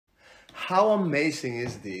how amazing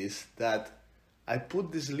is this that I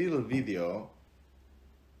put this little video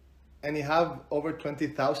and it have over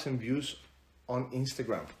 20,000 views on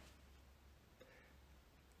Instagram.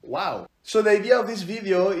 Wow. So the idea of this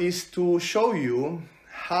video is to show you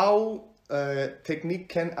how technique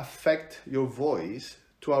can affect your voice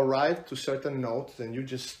to arrive to certain notes that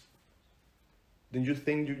you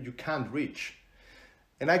think you can't reach.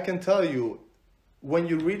 And I can tell you, when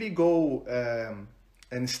you really go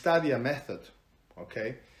and study a method,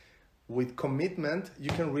 okay, with commitment, you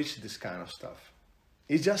can reach this kind of stuff.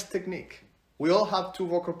 It's just technique. We all have two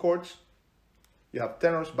vocal cords. You have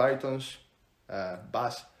tenors, baritones,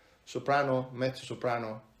 bass, soprano, mezzo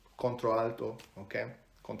soprano, contralto, okay,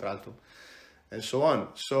 contralto, and so on.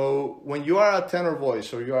 So when you are a tenor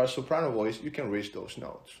voice or you are a soprano voice, you can reach those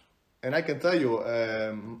notes. And I can tell you,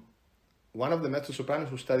 one of the mezzo sopranos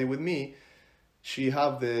who studied with me, she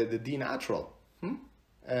have the D natural,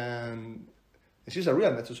 and she's a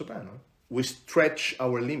real mezzo soprano. We stretch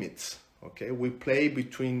our limits, okay? We play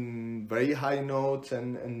between very high notes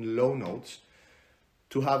and low notes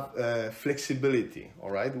to have flexibility,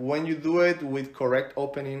 all right? When you do it with correct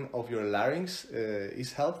opening of your larynx,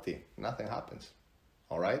 it's healthy, nothing happens,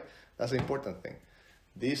 all right? That's the important thing.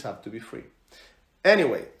 These have to be free.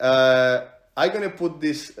 Anyway, I'm gonna put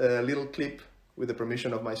this little clip with the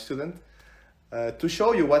permission of my student to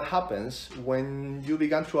show you what happens when you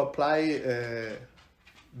begin to apply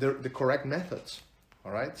the correct methods,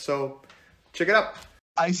 all right? So check it out.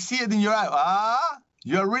 I see it in your eye. Ah,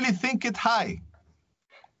 you really think it high.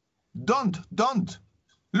 Don't.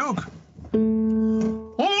 Look.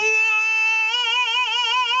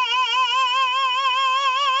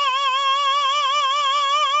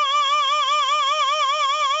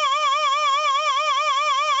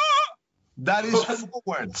 That is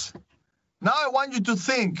forwards. Now I want you to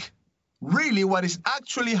think really what is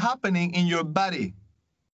actually happening in your body.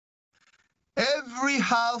 Every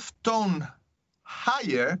half tone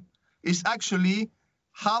higher is actually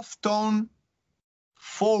half tone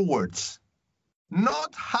forwards,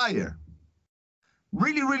 not higher.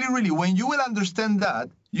 Really, when you will understand that,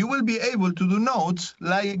 you will be able to do notes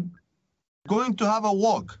like going to have a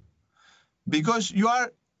walk because you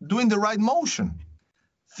are doing the right motion.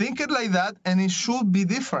 Think it like that and it should be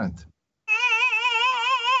different.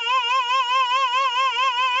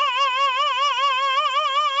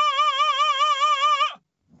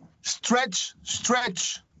 Stretch.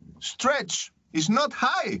 It's not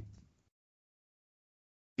high.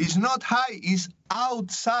 It's not high, it's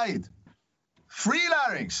outside. Free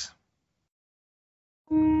larynx.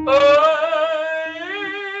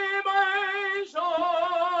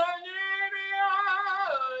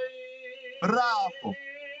 Bravo.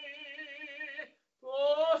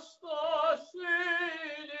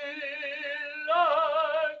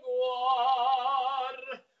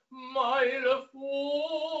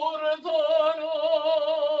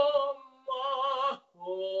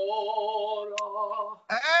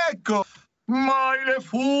 Ecco,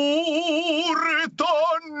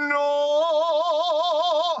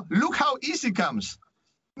 look how easy it comes.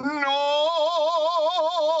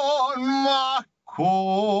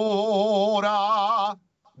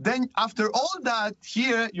 Then after all that,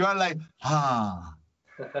 here you are like, ah.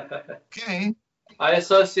 Okay. I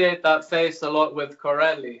associate that face a lot with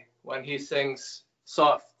Corelli when he sings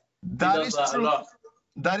soft. That is true. A lot.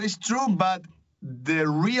 That is true, but the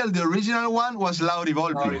original one was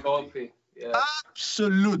Laurivolpi. Laurivolpi, yeah.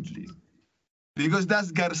 Absolutely. Because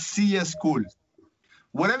that's Garcia school.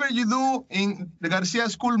 Whatever you do in the Garcia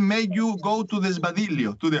school make you go to the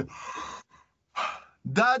sbadiglio, to the...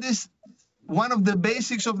 That is one of the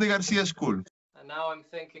basics of the Garcia school. And now I'm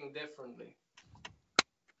thinking differently.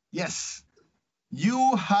 Yes.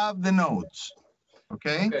 You have the notes,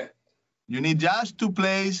 okay? Okay. You need just to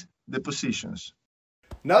place the positions.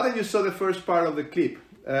 Now that you saw the first part of the clip,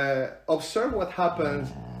 observe what happens.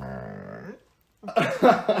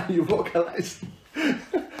 You vocalize.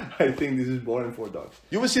 I think this is boring for dogs.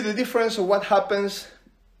 You will see the difference of what happens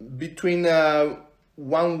between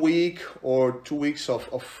 1 week or 2 weeks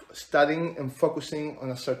of studying and focusing on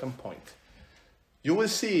a certain point. You will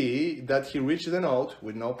see that he reached the note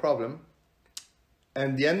with no problem,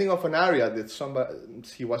 and the ending of an aria that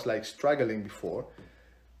he was like struggling before,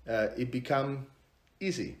 it became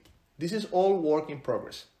easy. This is all work in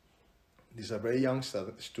progress. These are very young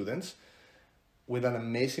students with an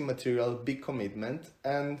amazing material, big commitment,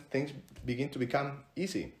 and things begin to become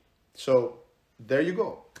easy. So there you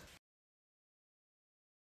go.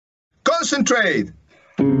 Concentrate.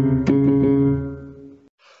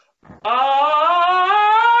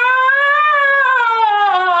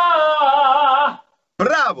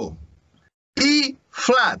 Bravo. E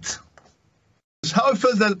flat. How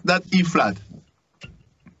feels that E flat?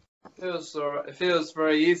 It feels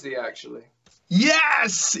very easy, actually.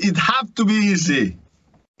 Yes, it have to be easy.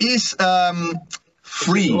 It's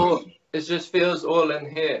free. It just feels all in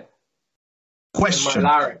here. Question. In my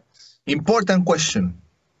larynx. Important question.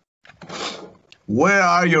 Where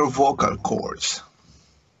are your vocal cords?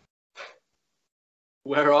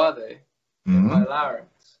 Where are they? In my larynx.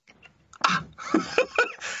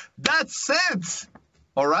 That's it.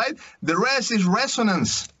 All right. The rest is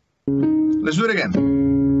resonance. Let's do it again.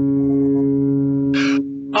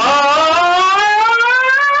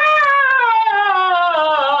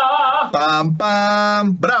 Pam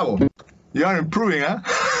pam. Bravo. You are improving, huh?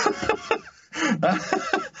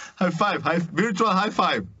 High five. Virtual high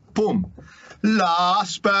five. Boom. La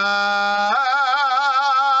speranza.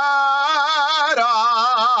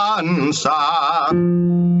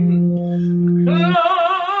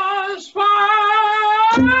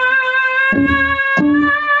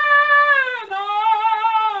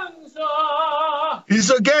 It's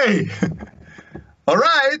okay. All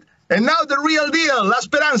right. And now the real deal. La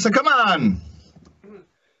Speranza. Come on.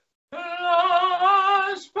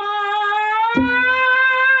 La Speranza.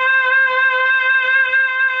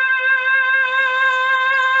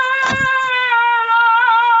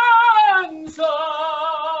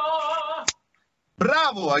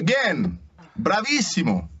 Bravo again.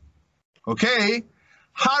 Bravissimo. Okay.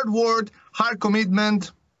 Hard work, hard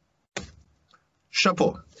commitment.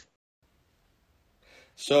 Chapeau.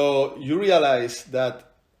 So you realize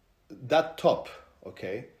that that top,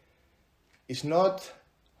 okay, is not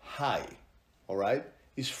high, all right?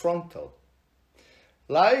 It's frontal.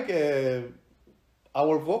 Like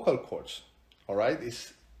our vocal cords, all right,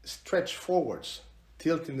 is stretched forwards,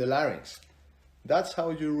 tilting the larynx. That's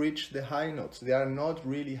how you reach the high notes. They are not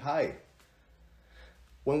really high.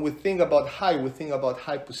 When we think about high, we think about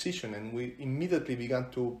high position, and we immediately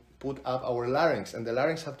began to put up our larynx, and the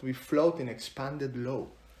larynx have to be floating, expanded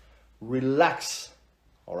low. Relax,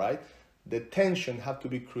 all right? The tension have to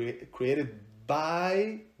be created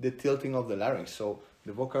by the tilting of the larynx. So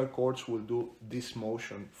the vocal cords will do this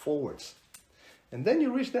motion forwards. And then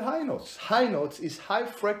you reach the high notes. High notes is high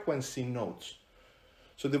frequency notes.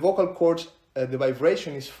 So the vocal cords, the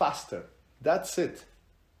vibration is faster. That's it.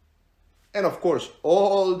 And of course,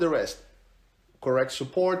 all the rest. Correct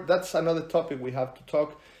support, that's another topic we have to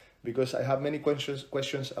talk, because I have many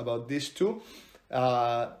questions about this too.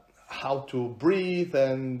 How to breathe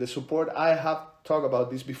and the support. I have talked about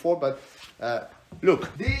this before, but look,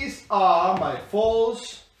 these are my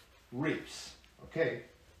false ribs, okay?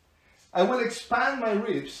 I will expand my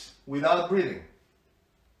ribs without breathing.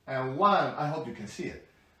 And one, I hope you can see it.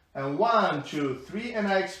 And 1, 2, 3, and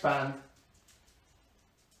I expand.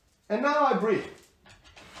 And now I breathe.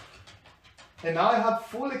 And now I have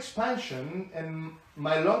full expansion and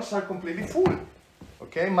my lungs are completely full.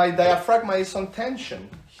 Okay, my diaphragm is on tension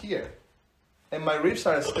here. And my ribs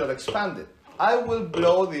are still expanded. I will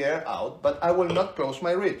blow the air out, but I will not close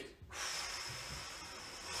my ribs.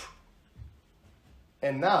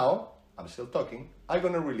 And now, I'm still talking, I'm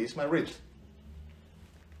gonna release my ribs.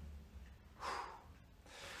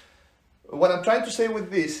 What I'm trying to say with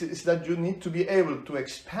this is that you need to be able to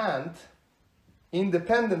expand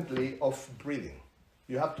independently of breathing.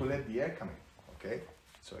 You have to let the air come in, okay?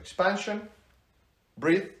 So expansion,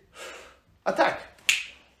 breathe, attack.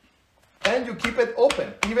 And you keep it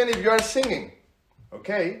open, even if you are singing,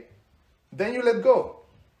 okay? Then you let go.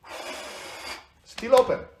 Still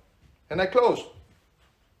open. And I close.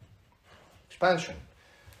 Expansion.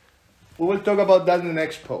 We will talk about that in the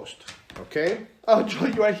next post, okay? Oh, Joy,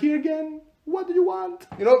 you are here again? What do you want?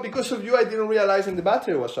 You know, because of you, I didn't realize the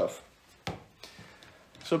battery was off.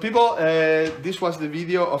 So people, this was the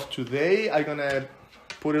video of today. I'm gonna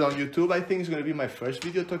put it on YouTube. I think it's gonna be my first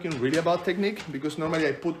video talking really about technique, because normally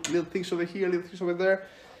I put little things over here, little things over there.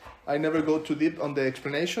 I never go too deep on the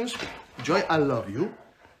explanations. Joy, I love you.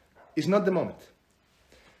 It's not the moment.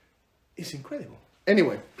 It's incredible.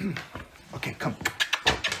 Anyway, okay, come.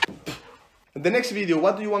 The next video,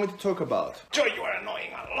 what do you want me to talk about? Joy, you are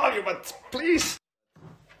annoying. I love you, but please.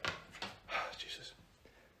 Jesus.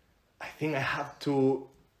 I think I have to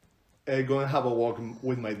go and have a walk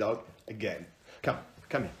with my dog again. Come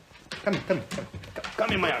here.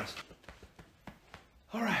 Come in my arms.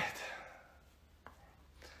 All right.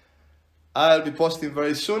 I'll be posting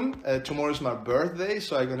very soon. Tomorrow's my birthday,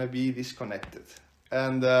 so I'm gonna be disconnected.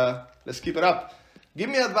 And let's keep it up. Give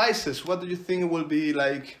me advices. What do you think will be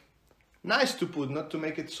like nice to put, not to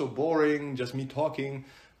make it so boring, just me talking.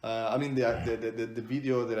 I mean, the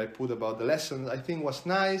video that I put about the lessons, I think was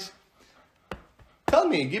nice. Tell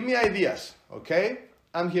me, give me ideas, okay?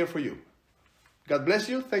 I'm here for you. God bless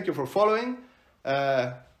you. Thank you for following.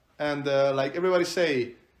 Like everybody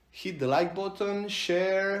say, hit the like button,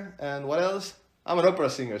 share, and what else? I'm an opera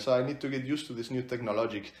singer, so I need to get used to this new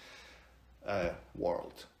technologic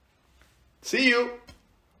world. See you.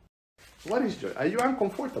 What is joy? Are you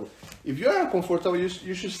uncomfortable? If you're uncomfortable,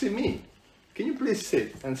 you should see me. Can you please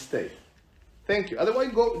sit and stay? Thank you.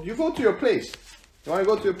 Otherwise, you go to your place. You want to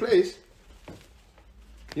go to your place?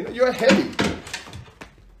 You know, you're heavy.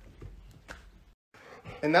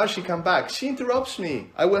 And now she come back. She interrupts me.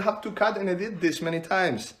 I will have to cut and edit this many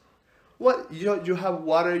times. What? You have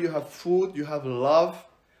water, you have food, you have love.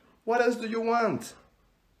 What else do you want?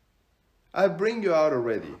 I bring you out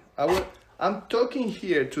already. I'm talking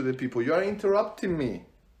here to the people. You are interrupting me.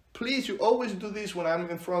 Please, you always do this when I'm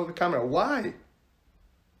in front of the camera. Why?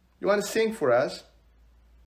 You want to sing for us?